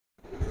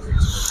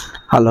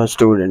Hello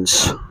students,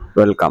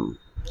 welcome.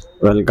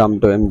 Welcome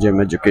to MGM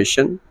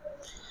Education.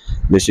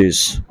 This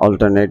is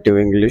Alternative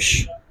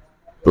English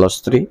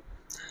plus 3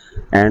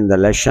 and the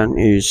lesson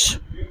is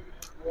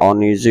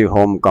Uneasy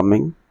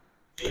Homecoming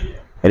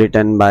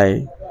written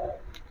by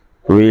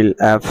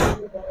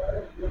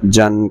F.Jenkins,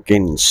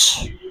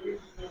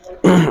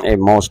 a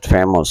most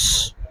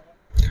famous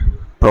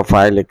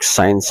prolific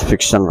science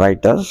fiction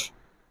writer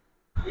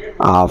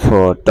of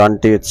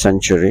 20th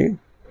century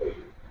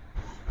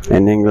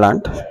in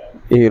England.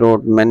 He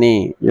wrote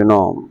many,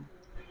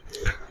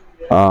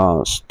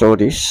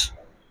 stories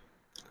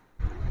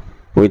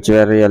which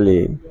were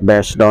really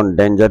based on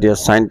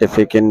dangerous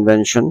scientific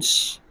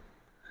inventions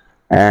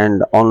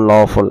and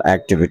unlawful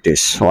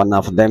activities. One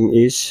of them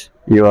is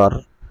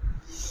your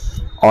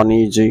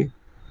uneasy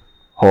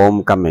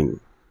homecoming.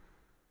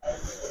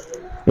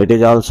 It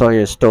is also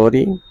a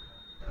story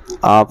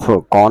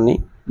of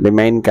Connie, the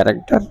main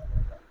character,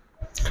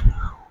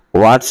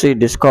 what she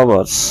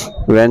discovers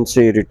when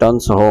she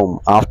returns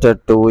home after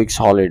 2 weeks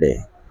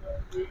holiday,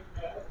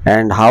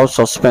 and how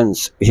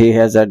suspense he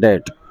has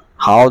added,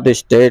 how the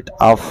state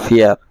of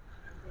fear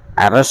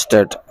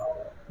arrested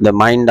the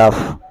mind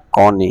of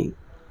Connie.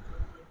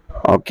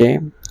 Okay,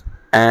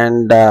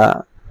 and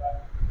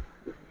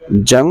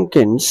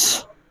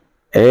Jenkins,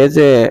 as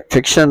a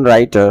fiction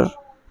writer,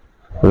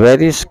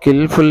 very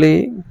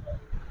skillfully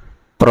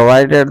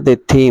provided the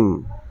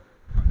theme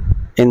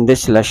in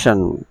this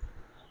lesson,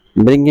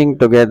 bringing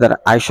together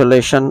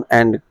isolation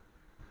and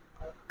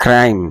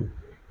crime,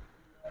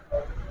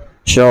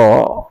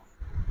 so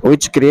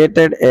which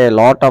created a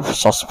lot of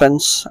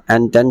suspense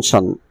and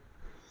tension,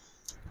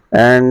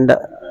 and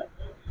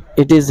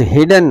it is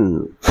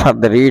hidden for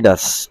the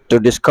readers to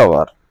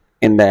discover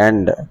in the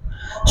end.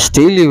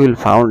 Still, you will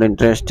find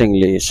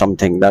interestingly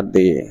something that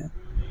the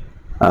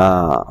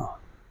uh,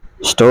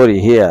 story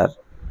here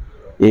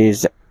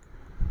is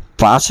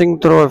passing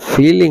through a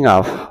feeling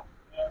of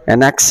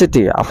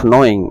anxiety of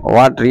knowing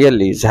what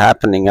really is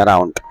happening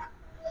around,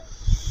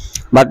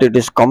 but it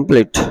is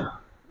complete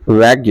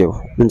vague,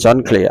 means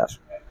unclear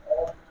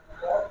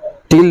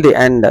till the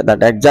end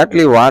that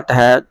exactly what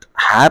had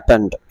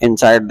happened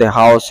inside the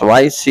house,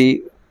 why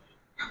she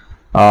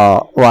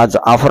was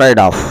afraid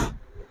of.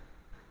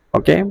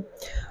 Okay,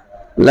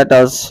 let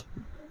us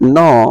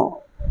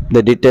know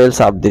the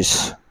details of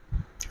this.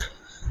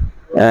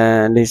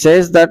 And he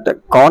says that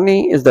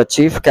Connie is the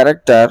chief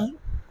character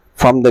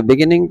from the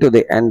beginning to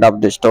the end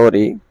of the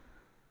story,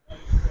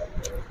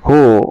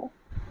 who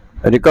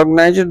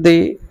recognized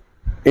the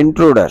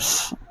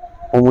intruders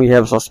whom we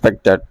have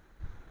suspected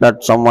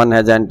that someone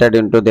has entered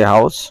into the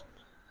house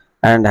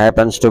and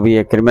happens to be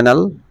a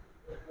criminal,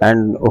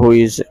 and who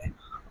is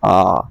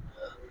uh,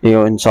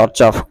 in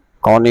search of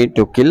Connie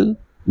to kill.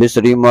 This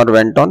rumor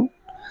went on,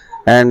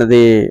 and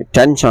the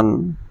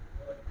tension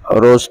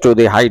rose to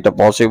the height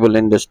possible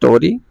in the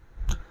story.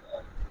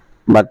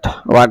 But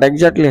what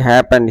exactly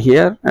happened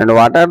here, and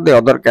what are the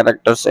other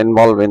characters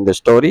involved in the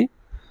story?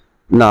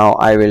 Now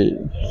I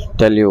will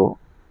tell you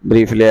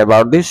briefly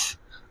about this,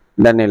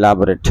 then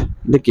elaborate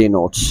the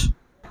keynotes.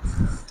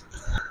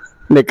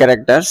 The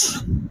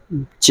characters,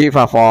 chief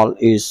of all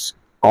is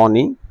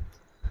Connie,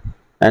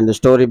 and the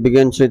story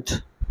begins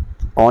with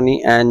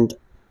Connie and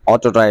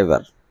auto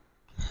driver.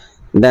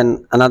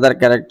 Then another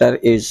character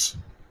is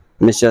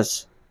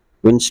Mrs.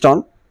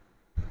 Winston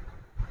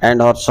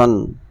and her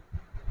son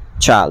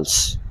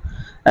Charles,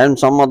 and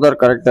some other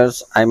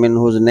characters, I mean,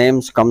 whose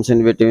names comes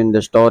in between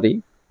the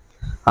story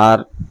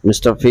are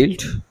Mr.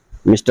 Field,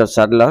 Mr.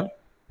 Sadler,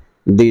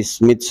 the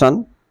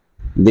Smithson,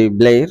 the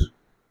Blair,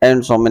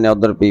 and so many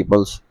other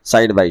peoples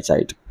side by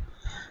side.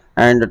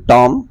 And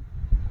Tom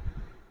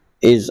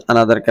is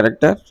another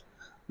character.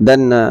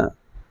 Then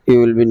you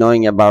will be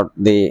knowing about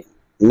the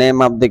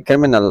name of the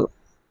criminal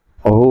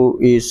who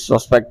is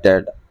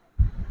suspected.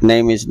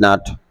 Name is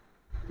not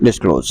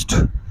disclosed.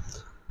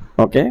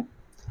 Okay.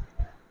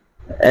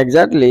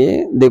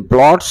 Exactly, the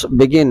plots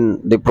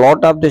begin. The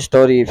plot of the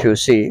story, if you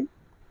see,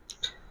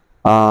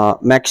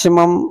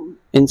 maximum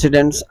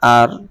incidents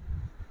are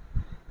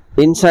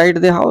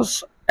inside the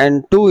house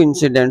and two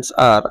incidents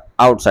are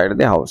outside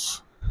the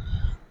house.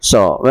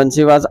 So when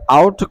she was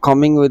out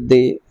coming with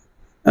the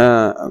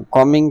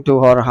coming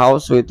to her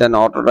house with an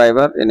auto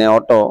driver in a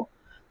auto,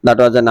 that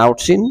was an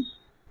out scene,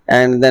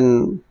 and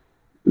then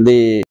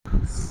the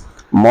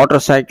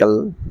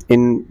motorcycle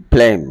in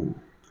flame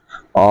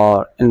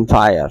or in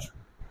fire,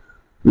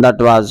 that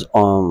was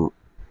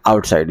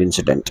outside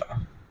incident.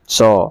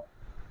 So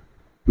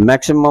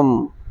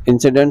maximum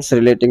incidents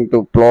relating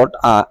to plot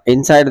are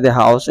inside the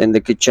house, in the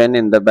kitchen,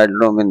 in the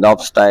bedroom, in the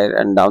upstairs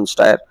and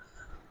downstairs,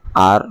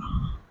 are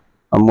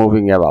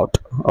moving about.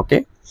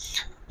 Okay,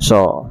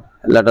 so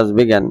let us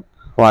begin.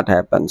 What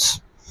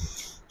happens?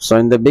 So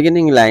in the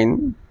beginning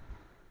line,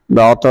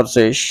 the author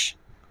says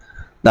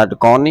that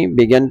Connie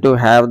began to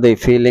have the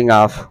feeling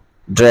of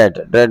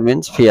dread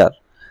means fear,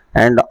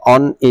 and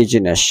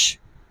uneasiness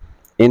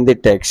in the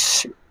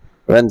text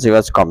when she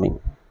was coming,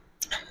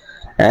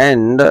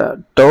 and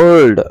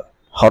told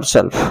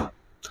herself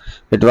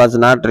It was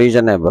not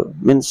reasonable.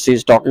 Means she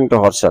is talking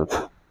to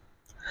herself.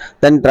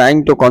 Then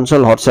trying to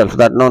console herself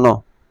that no,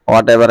 no,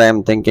 whatever I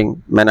am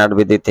thinking may not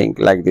be the thing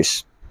like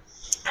this.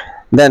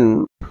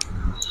 Then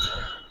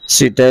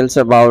she tells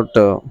about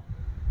her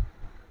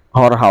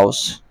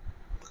house.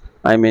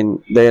 I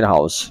mean their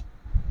house.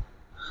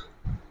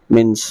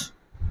 Means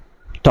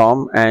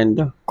Tom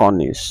and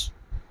Connie's.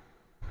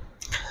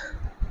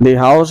 The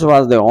house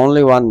was the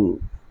only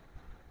one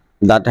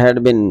that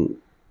had been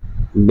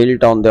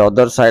built on the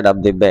other side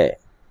of the bay,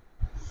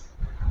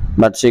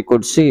 but she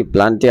could see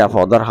plenty of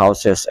other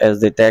houses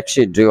as the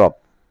taxi drew up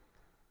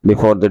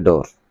before the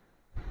door.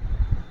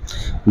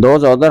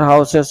 Those other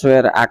houses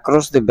were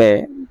across the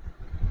bay,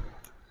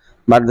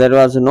 but there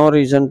was no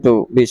reason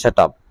to be set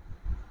up.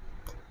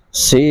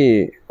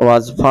 She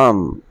was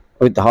firm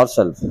with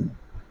herself,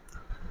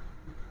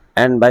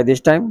 and by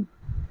this time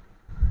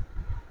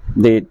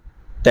the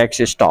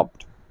taxi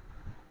stopped.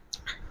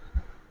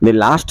 The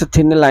last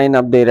thin line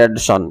of the red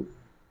sun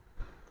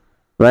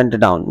went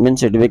down,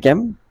 means it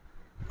became,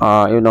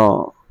 uh, you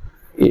know,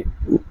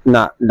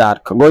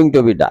 dark, going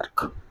to be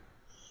dark.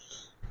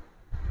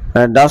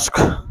 Dusk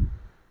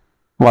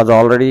was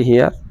already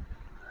here,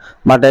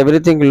 but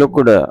everything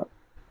looked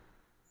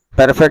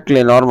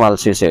perfectly normal,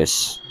 she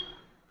says.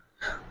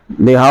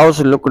 The house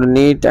looked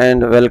neat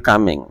and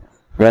welcoming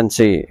when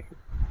she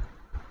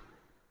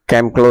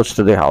came close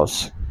to the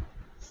house,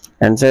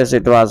 and says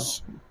it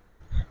was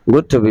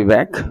good to be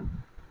back.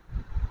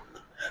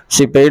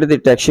 She paid the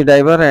taxi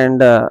driver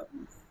and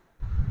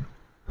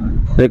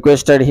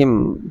requested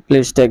him,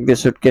 please take the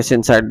suitcase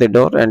inside the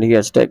door, and he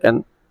has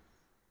taken.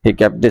 He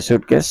kept the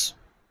suitcase,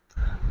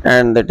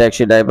 and the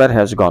taxi driver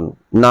has gone.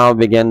 Now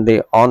began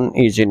the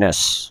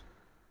uneasiness.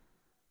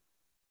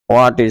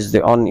 What is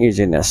the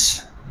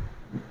uneasiness?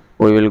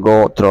 We will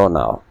go through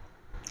now.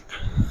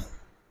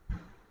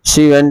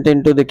 She went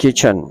into the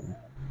kitchen.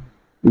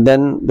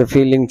 Then the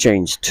feeling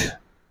changed.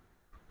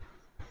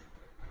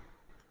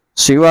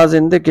 She was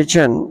in the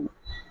kitchen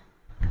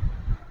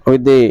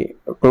with the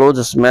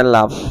close smell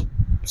of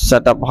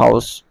set up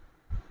house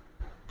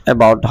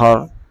about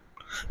her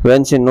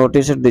when she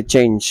noticed the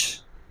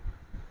change.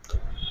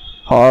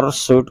 Her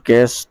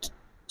suitcase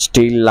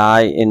still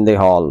lay in the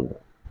hall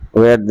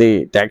where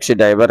the taxi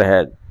driver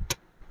had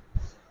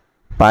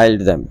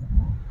piled them,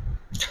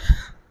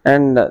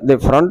 and the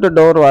front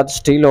door was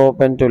still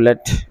open to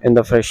let in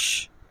the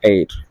fresh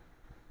air.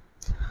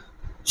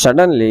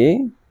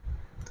 Suddenly,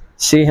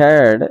 she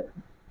had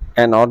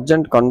an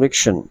urgent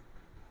conviction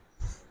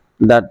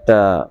that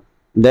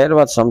there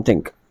was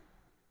something,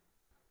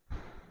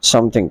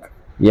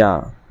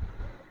 yeah,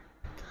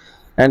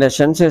 and a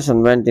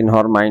sensation went in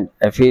her mind,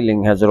 a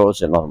feeling has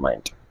rose in her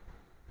mind.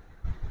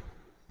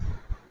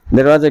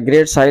 There was a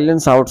great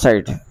silence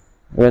outside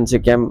when she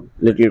came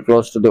little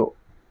close to the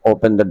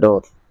open the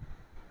door.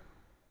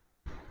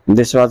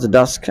 This was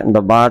dusk, and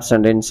the birds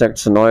and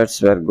insects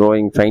noise were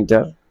growing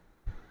fainter,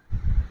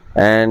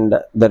 and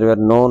there were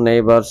no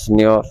neighbors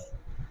near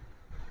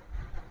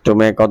to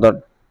make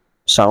other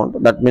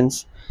sound. That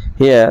means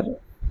here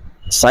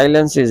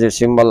silence is a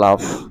symbol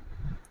of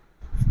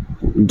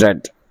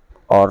dread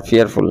or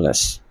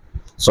fearfulness.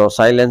 So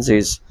silence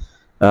is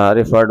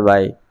referred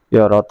by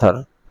your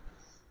author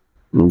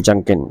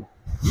Junkin.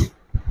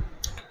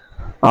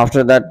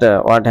 After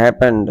that, what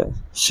happened?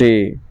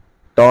 She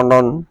turned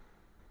on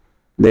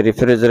the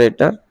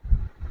refrigerator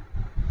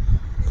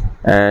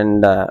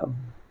and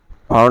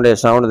found a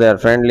sound there,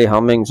 friendly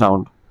humming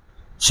sound.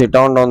 She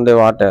turned on the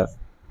water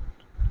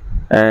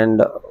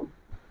and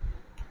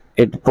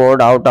it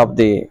poured out of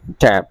the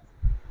tap.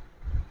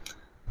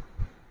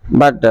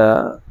 But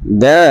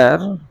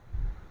there,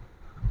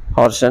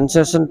 her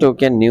sensation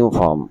took a new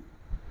form.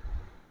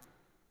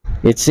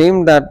 It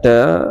seemed that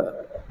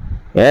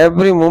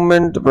every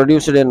movement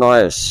produced a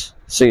noise.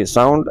 See,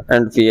 sound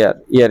and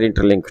fear here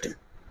interlinked,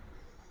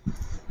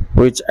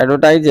 which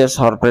advertises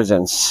her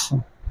presence.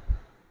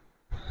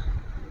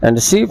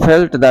 And she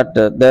felt that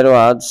there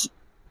was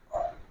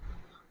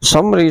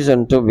some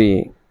reason to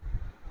be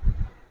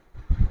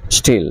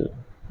still,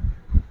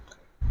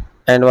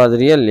 and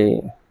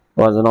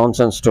was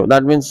nonsense too.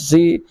 That means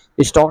she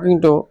is talking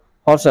to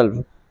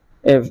herself.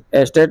 If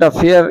a state of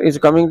fear is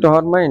coming to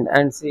her mind,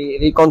 and she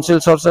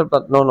reconciles herself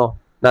that no, no,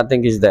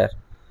 nothing is there.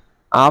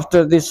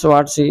 After this,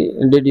 what she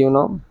did,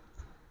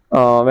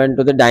 went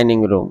to the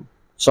dining room.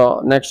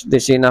 So next, the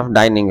scene of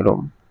dining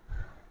room.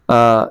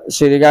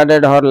 She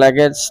regarded her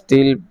luggage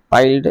still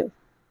piled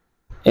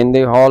in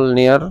the hall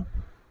near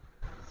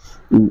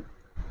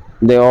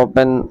the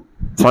open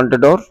front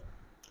door.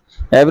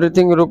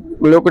 Everything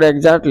looked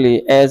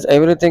exactly as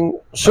everything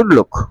should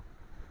look.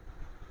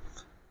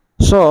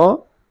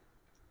 So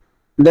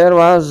there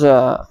was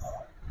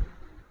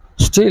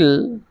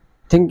still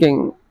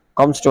thinking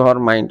comes to her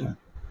mind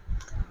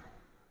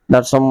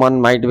that someone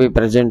might be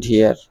present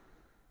here,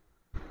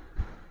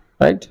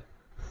 right?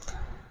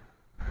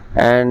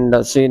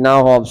 And she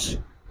now hopes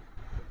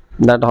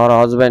that her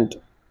husband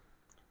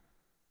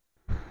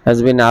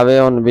has been away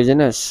on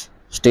business.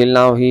 Still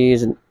now he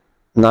is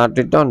not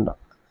returned.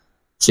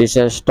 She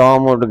says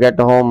Tom would get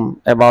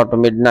home about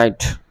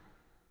midnight.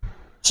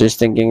 She's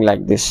thinking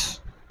like this.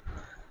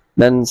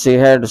 Then she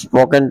had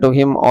spoken to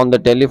him on the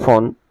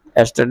telephone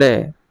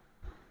yesterday,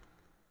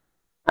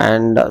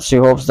 and she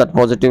hopes that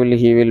positively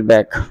he will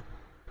back.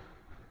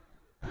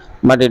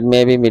 But it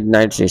may be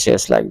midnight, she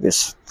says like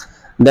this.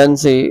 Then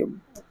she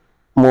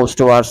moves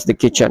towards the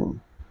kitchen.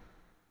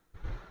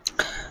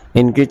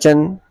 In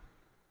kitchen,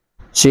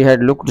 she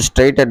had looked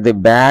straight at the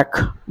back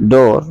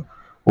door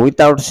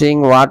without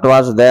seeing what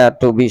was there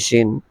to be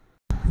seen.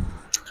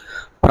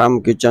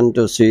 From kitchen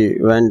to she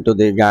went to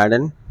the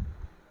garden,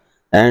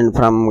 and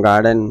from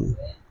garden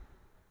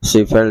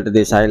she felt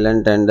the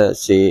silent and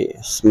she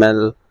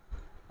smell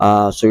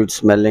sweet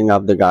smelling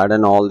of the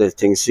garden. All these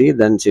things.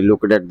 Then she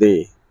looked at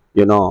the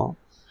you know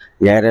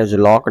garage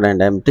locked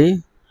and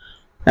empty,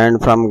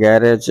 and from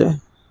garage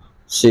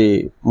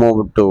she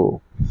moved to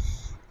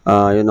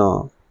uh, you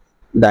know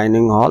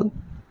dining hall,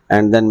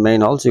 and then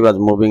main hall. She was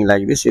moving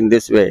like this. In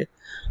this way,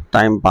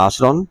 time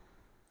passed on,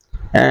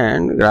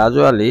 and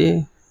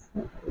gradually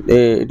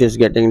it is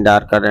getting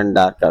darker and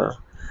darker,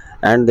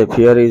 and the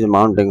fear is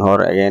mounting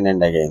her again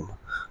and again.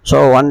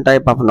 So one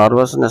type of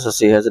nervousness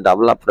she has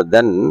developed.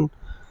 Then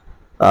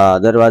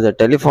there was a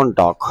telephone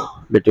talk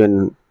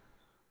between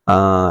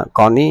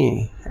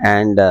Connie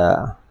and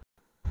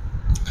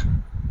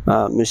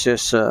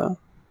Mrs.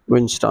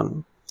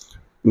 Winston.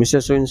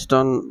 Mrs.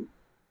 Winston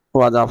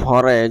was of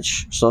her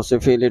age, so she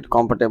felt it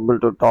comfortable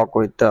to talk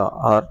with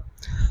her.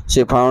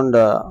 She found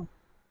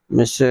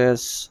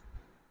Mrs.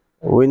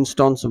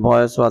 Winston's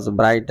voice was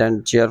bright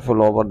and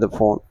cheerful over the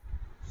phone,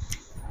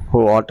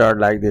 who uttered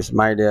like this,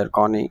 "My dear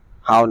Connie,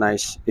 how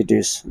nice it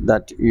is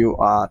that you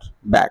are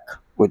back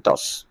with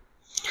us."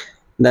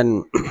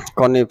 Then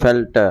Connie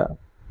felt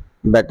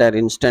better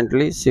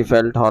instantly. She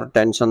felt her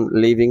tension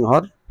leaving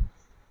her.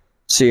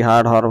 She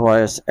heard her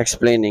voice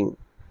explaining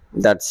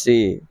that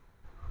she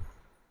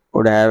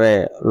would have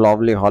a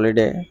lovely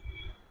holiday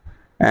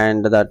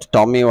and that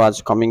Tommy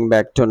was coming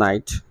back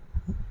tonight.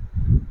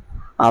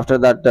 After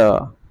that,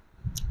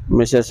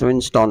 Mrs.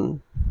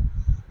 Winston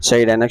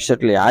said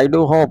annexedly, "I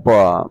do hope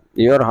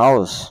your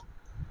house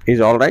is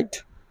all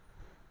right.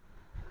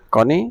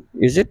 Connie,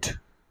 is it?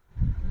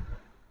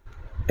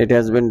 It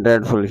has been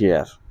dreadful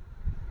here."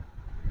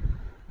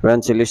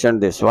 When she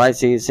listened this, why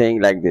she is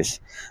saying like this?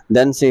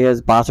 Then she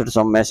has passed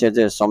some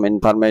messages, some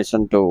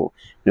information to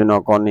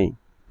Connie,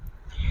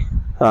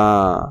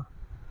 uh,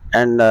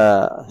 and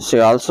she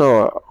also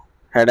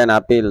had an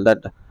appeal that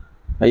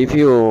if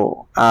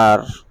you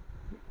are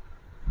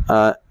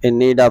in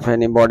need of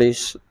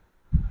anybody's,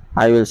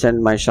 I will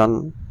send my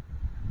son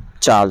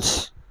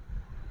Charles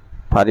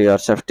for your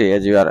safety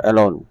as you are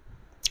alone.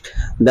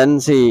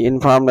 Then she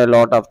informed a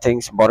lot of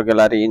things,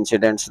 burglary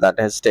incidents that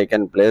has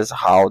taken place,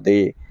 how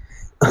the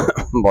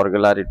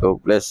burglary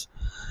took place.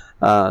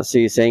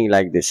 She is saying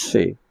like this: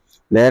 see,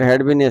 there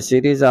had been a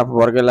series of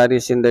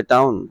burglaries in the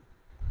town.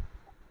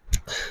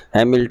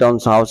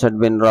 Hamilton's house had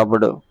been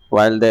robbed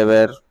while they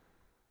were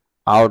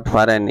out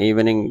for an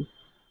evening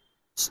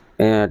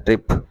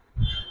trip,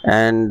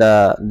 and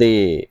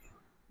the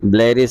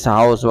Blair's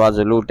house was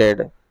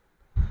looted.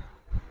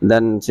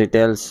 Then she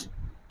tells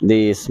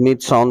the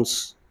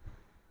Smithsons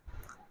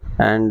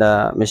and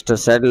Mr.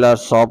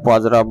 Sadler's shop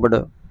was robbed.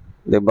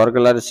 The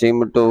burglar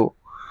seemed to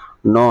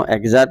know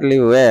exactly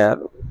where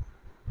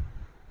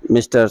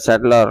Mr.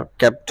 Sadler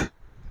kept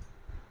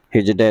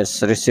his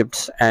desk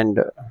receipts and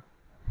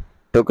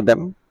took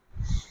them.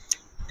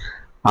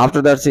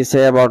 After that, she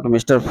say about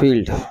Mr.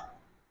 Field,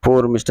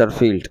 poor Mr.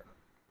 Field,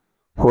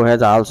 who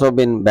has also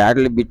been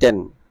badly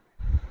beaten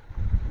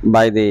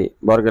by the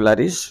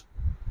burglaries.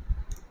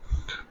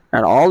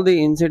 And all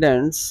the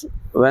incidents,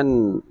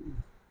 when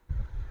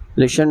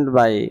listened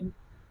by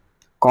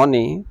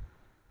Connie,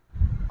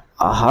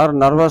 her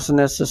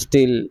nervousness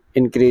still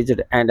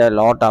increased and a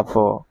lot of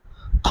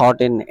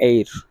thought in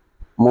air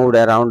moved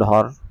around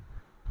her.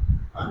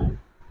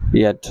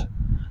 Yet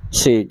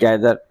she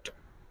gathered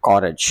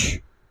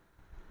courage.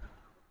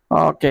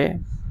 Okay,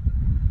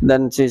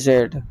 then she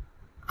said,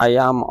 "I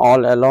am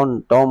all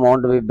alone. Tom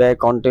won't be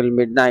back until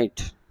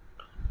midnight."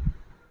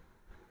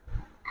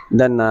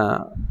 Then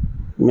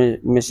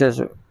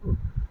Mrs.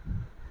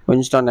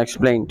 Winston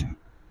explained,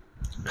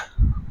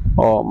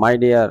 "Oh, my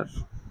dear,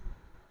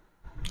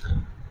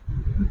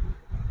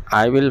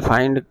 I will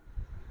find,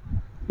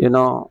 you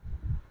know,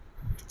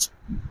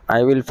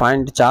 I will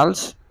find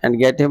Charles and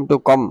get him to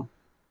come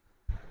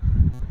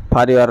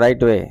for your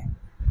right way.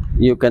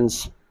 You can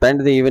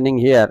spend the evening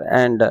here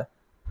and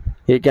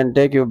he can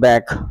take you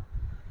back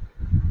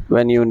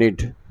when you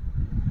need."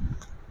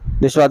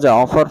 This was an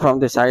offer from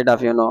the side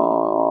of,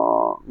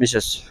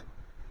 Mrs.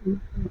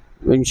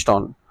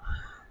 Winston.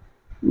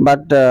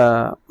 But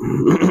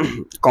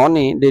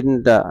Connie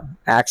didn't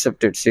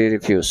accept it. She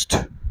refused.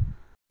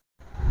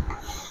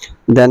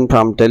 Then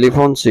from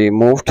telephone she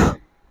moved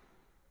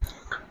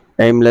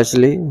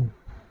aimlessly,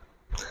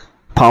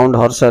 found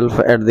herself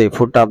at the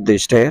foot of the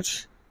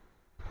stairs.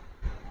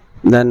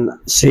 Then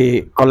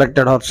she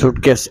collected her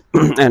suitcase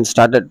and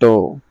started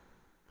to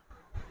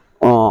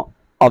uh,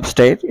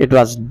 upstairs. It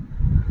was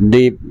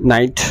deep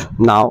night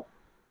now.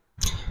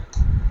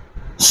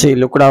 She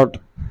looked out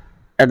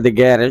at the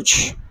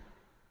garage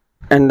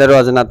and there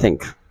was nothing.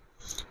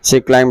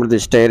 She climbed the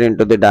stair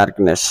into the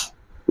darkness.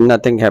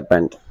 Nothing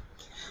happened.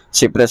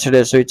 She pressed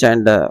a switch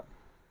and the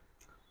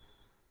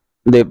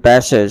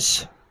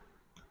passage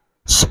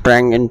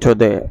sprang into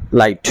the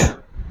light.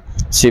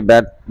 She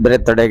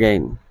breathed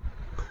again.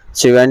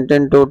 She went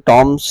into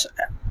Tom's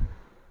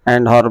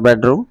and her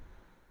bedroom.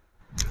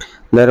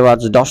 There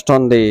was dust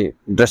on the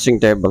dressing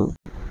table.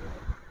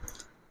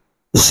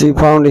 She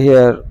found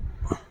here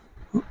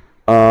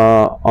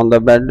on the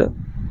bed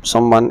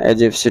someone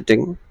as if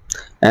sitting,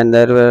 and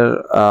there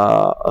were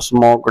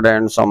smoked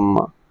and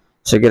some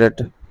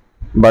cigarette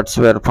butts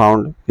were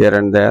found here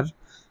and there.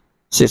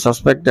 She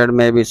suspected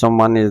maybe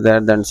someone is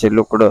there. Then she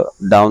looked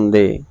down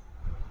the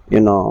you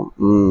know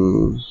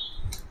mm,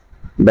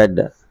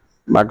 bed,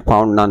 but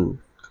found none.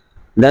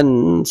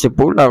 Then she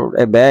pulled out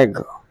a bag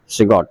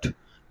she got.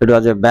 It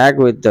was a bag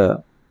with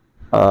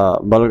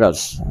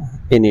bulgars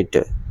in it.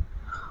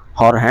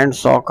 Her hand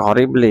shook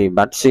horribly,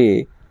 but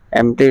she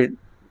emptied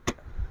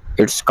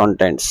its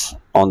contents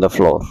on the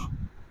floor.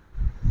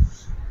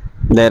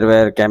 There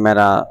were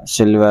camera,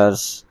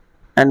 silvers,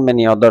 and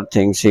many other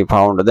things she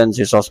found. Then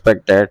she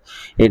suspected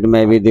it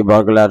may be the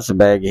burglar's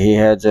bag. He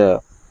has,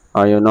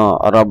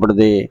 robbed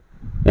the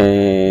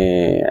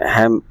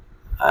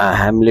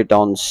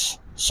Hamilton's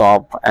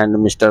shop, and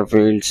Mr.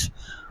 Fields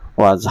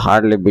was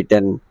hardly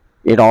beaten.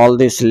 It all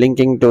this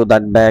linking to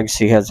that bag,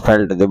 she has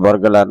felt the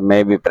burglar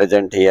may be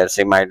present here.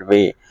 He might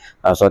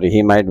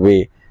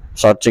be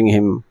searching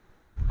him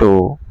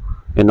to,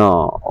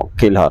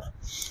 kill her.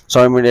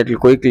 So immediately,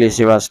 quickly,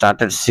 she was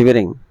started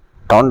shivering,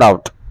 turned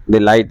out the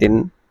light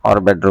in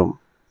her bedroom,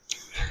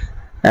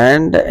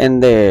 and in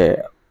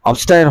the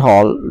upstairs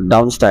hall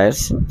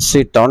downstairs,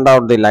 she turned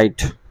out the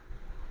light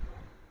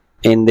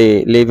in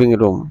the living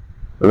room,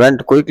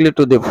 went quickly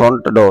to the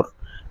front door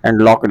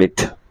and locked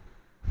it.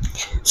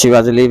 She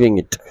was leaving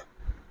it.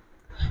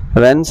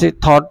 When she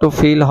thought to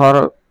feel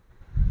her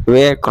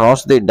way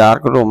across the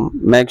dark room,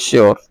 make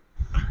sure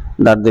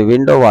that the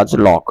window was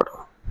locked.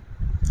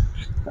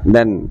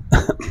 Then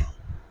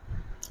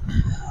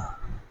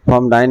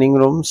from dining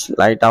rooms,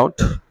 light out,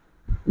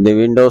 the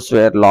windows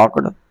were locked.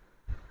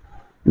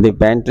 The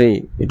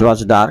pantry, it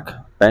was dark.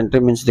 Pantry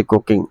means the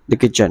cooking, the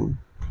kitchen.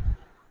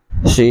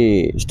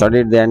 She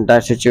studied the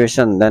entire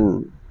situation,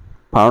 then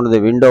found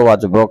the window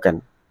was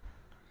broken.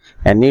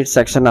 A neat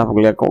section of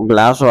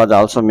glass was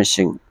also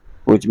missing,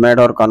 which made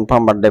her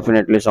confirm that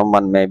definitely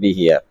someone may be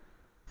here.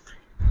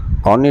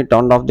 Connie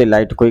turned off the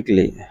light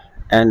quickly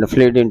and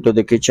fled into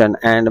the kitchen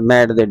and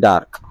made the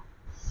dark.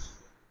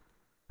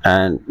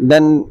 And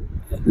then,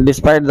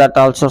 despite that,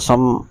 also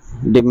some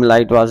dim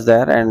light was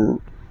there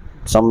and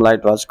some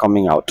light was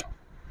coming out.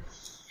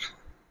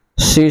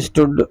 She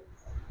stood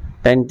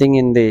panting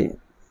in the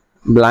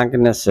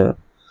blankness.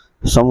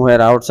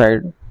 Somewhere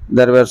outside,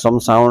 there were some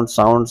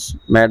sounds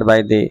made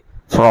by the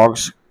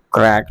frogs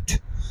cracked,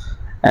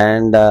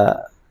 and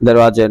there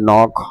was a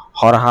knock.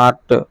 Her heart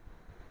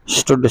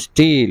stood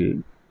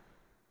still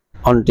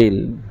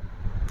until,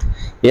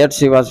 yet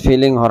she was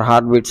feeling her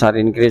heartbeats are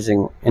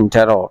increasing in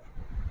terror.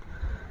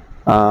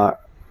 Uh,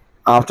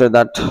 After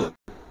that,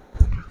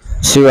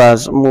 she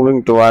was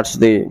moving towards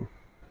the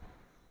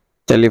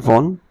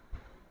telephone.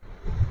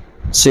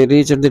 She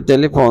reached the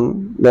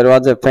telephone. There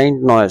was a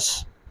faint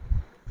noise,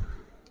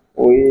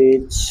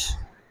 which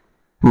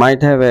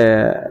might have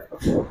a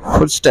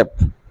footstep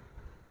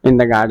in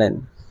the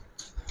garden.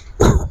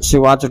 She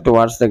walked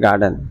towards the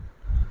garden,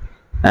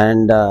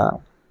 and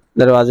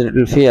there was a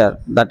little fear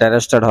that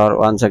arrested her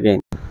once again.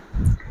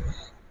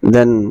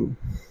 Then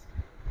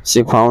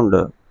she found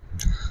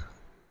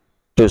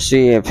to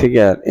see a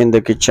figure in the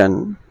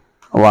kitchen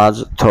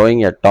was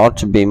throwing a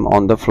torch beam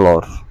on the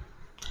floor.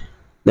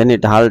 Then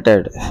it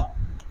halted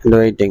and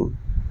waiting.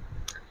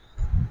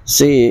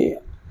 She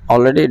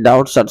already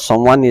doubts that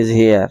someone is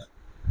here,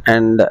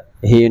 and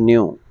he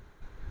knew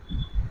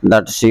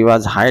that she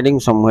was hiding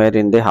somewhere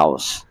in the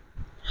house.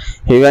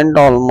 He went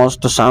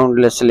almost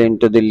soundlessly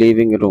into the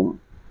living room.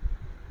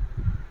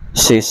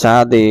 She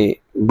saw the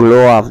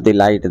glow of the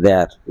light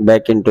there.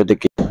 Back into the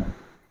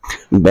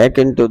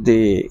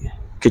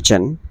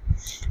kitchen.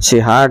 She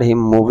heard him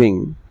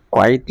moving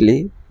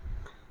quietly,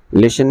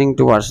 listening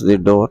towards the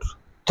door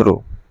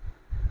through.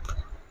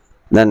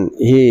 Then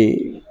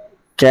he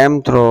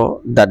came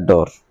through that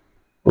door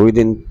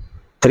within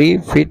 3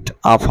 feet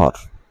of her.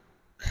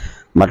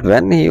 But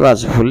when he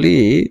was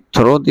fully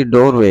through the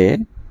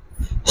doorway,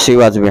 she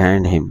was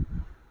behind him.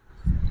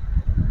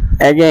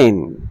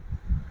 Again,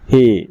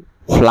 he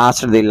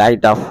flashed the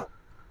light of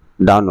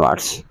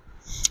downwards,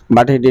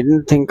 but he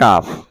didn't think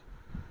to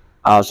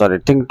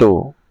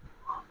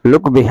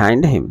look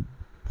behind him.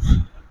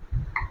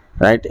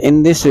 Right?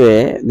 In this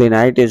way, the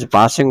night is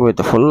passing with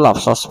full of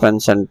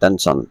suspense and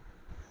tension.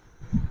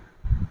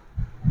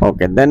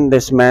 Okay, then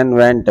this man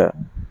went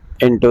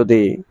into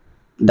the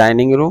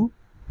dining room.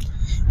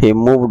 He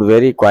moved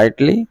very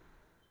quietly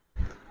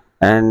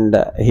and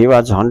he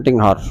was hunting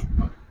her.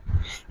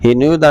 He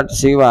knew that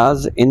she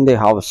was in the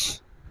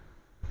house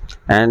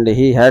and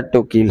he had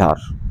to kill her.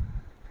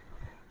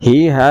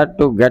 He had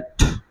to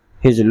get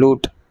his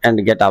loot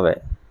and get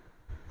away.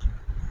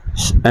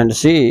 And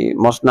she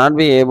must not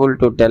be able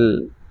to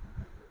tell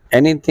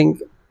anything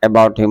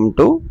about him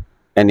to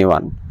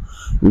anyone.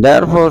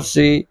 Therefore,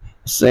 he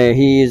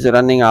is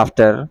running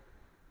after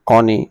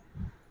Connie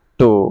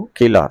to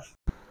kill her.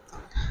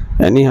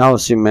 Anyhow,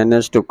 she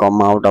managed to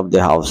come out of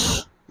the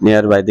house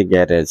nearby the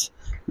garage,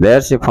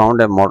 where she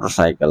found a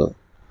motorcycle,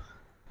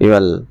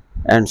 fuel,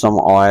 and some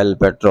oil,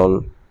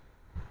 petrol,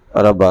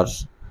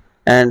 rubbers,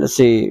 and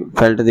she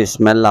felt the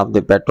smell of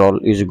the petrol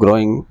is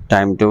growing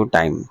time to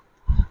time.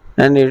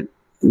 And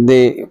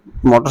the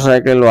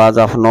motorcycle was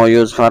of no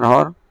use for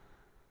her.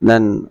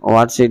 Then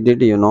what she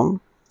did,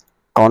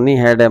 Connie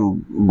had a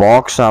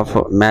box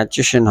of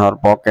matches in her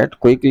pocket.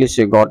 Quickly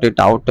she got it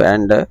out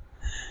and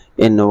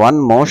in one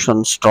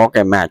motion struck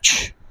a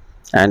match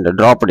and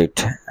dropped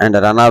it and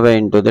ran away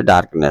into the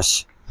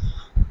darkness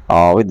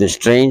with the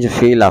strange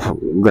feel of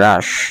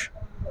grass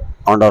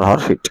under her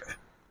feet.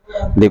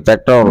 The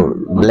petrol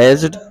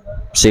blazed.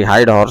 She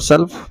hid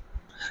herself.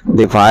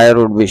 The fire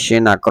would be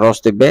seen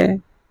across the bay.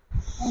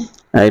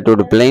 It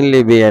would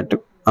plainly be at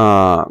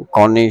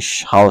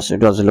Connie's house.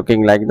 It was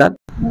looking like that.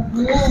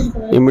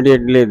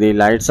 Immediately, the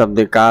lights of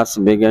the cars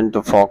began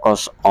to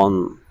focus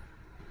on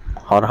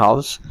her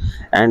house,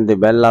 and the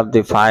bell of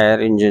the fire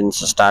engines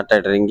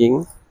started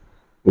ringing,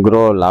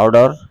 grow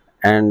louder,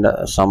 and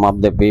some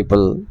of the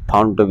people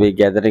found to be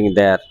gathering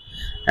there.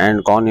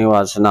 And Connie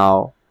was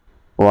now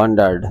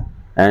wondered,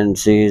 and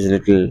she is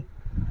little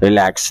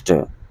relaxed,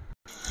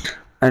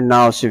 and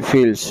now she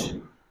feels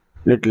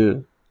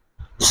little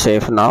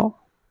safe now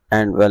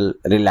and well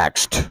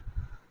relaxed.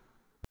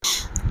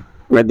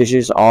 But this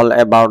is all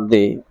about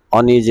the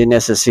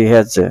uneasiness she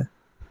has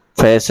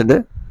faced.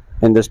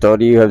 In the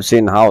story, you have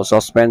seen how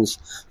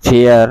suspense,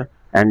 fear,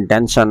 and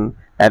tension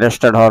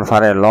arrested her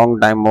for a long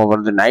time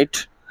over the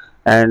night,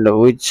 and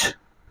which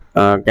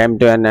came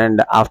to an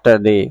end after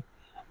the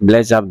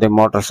blaze of the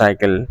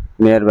motorcycle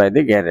nearby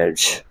the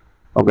garage.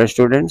 Okay,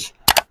 students,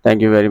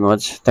 thank you very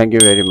much. Thank you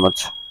very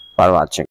much for watching.